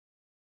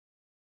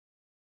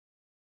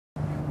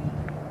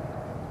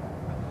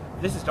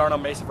This is Darnell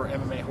Mason for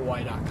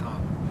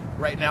MMAHawaii.com.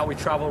 Right now we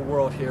travel the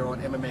world here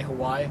on MMA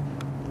Hawaii.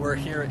 We're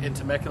here in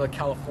Temecula,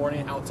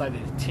 California, outside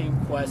of the Team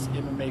Quest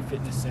MMA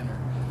Fitness Center.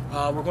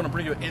 We're going to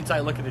bring you an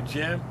inside look at the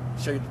gym,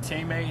 show you the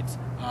teammates,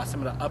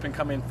 some of the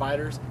up-and-coming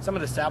fighters, some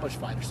of the established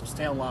fighters, so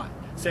stay online,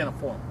 stay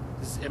informed.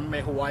 This is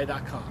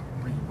MMAHawaii.com.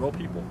 Bring you real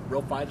people,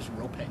 real fighters, and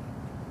real pain.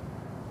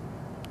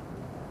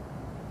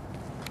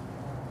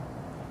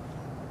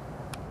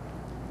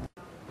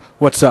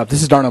 What's up?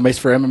 This is Darnell Mason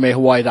for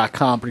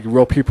MMAHawaii.com, bringing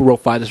real people, real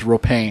fighters, real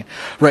pain.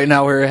 Right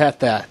now we're at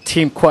the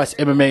Team Quest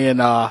MMA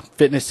and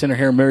Fitness Center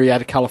here in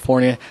Murrieta,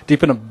 California,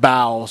 deep in the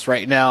bowels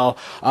right now.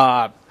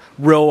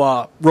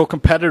 Real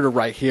competitor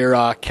right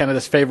here,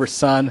 Canada's favorite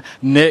son,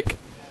 Nick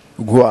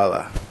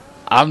Ugoalah.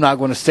 I'm not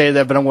going to say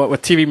that, but I'm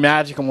with TV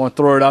Magic. I'm going to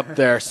throw it up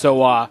there.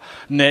 So,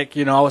 Nick,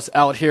 I was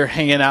out here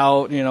hanging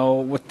out,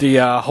 with the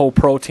whole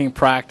pro team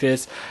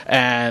practice,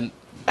 and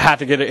had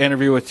to get an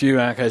interview with you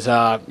because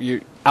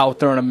you're out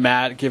there on a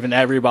mat giving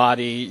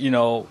everybody,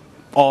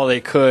 all they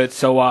could.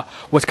 So,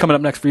 what's coming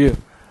up next for you?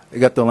 We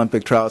got the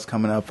Olympic trials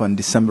coming up on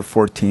December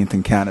 14th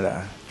in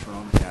Canada,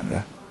 Toronto,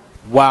 Canada.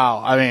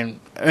 Wow.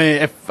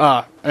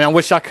 I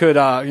wish I could,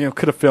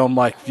 could have filmed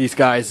like these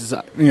guys,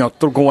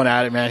 going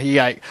at it, man. He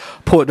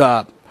put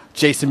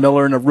Jason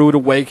Miller in a rude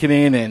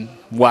awakening, and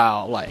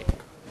wow,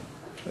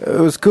 it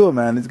was cool,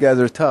 man. These guys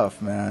are tough,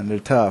 man. They're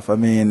tough. I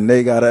mean,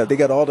 they got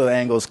all the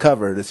angles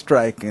covered, the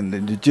strike and the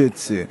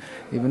jiu-jitsu,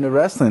 even the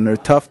wrestling. They're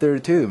tough there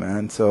too,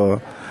 man.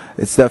 So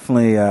it's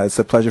definitely it's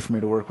a pleasure for me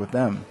to work with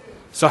them.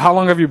 So how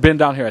long have you been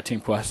down here at Team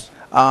Quest?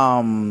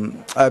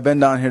 I've been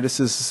down here.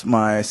 This is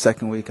my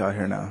second week out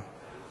here now.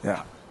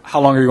 Yeah. How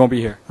long are you going to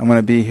be here? I'm going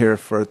to be here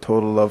for a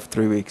total of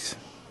 3 weeks.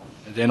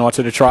 And then on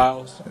to the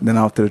trials? And then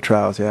out to the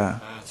trials, yeah.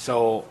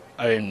 So,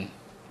 I'm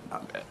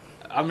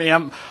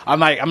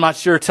not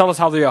sure. Tell us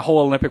how the whole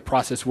Olympic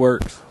process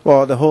works.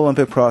 Well, the whole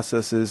Olympic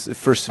process is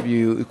first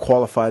you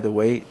qualify the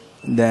weight,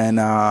 then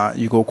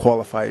you go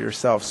qualify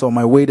yourself. So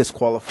my weight is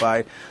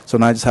qualified, so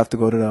now I just have to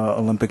go to the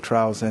Olympic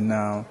trials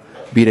and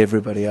beat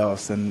everybody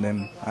else, and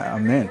then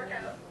I'm in.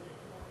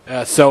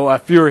 So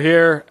if you were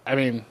here,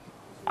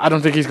 I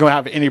don't think he's going to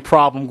have any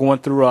problem going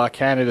through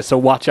Canada, so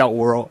watch out,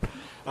 world.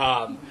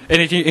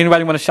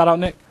 Anybody want to shout out,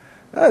 Nick?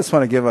 I just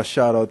want to give a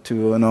shout out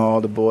to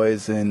all the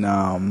boys in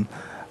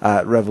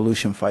at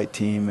Revolution Fight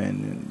Team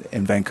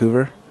in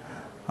Vancouver.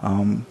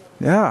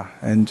 Yeah,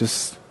 and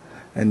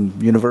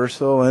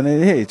Universal, and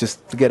hey,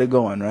 just to get it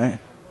going, right?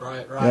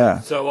 Right. Yeah.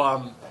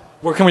 So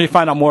where can we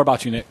find out more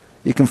about you, Nick?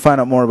 You can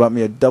find out more about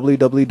me at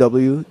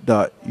www.ugohp.com.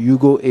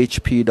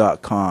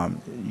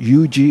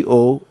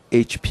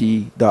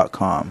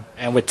 ugohp.com.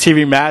 And with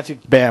TV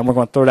Magic, bam, we're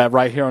going to throw that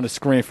right here on the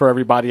screen for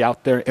everybody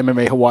out there in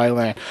MMA Hawaii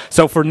land.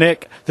 So for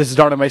Nick, this is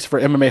Darnell Mason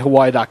for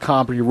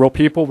MMAHawaii.com. For you real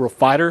people, real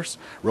fighters,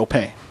 real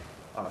pain.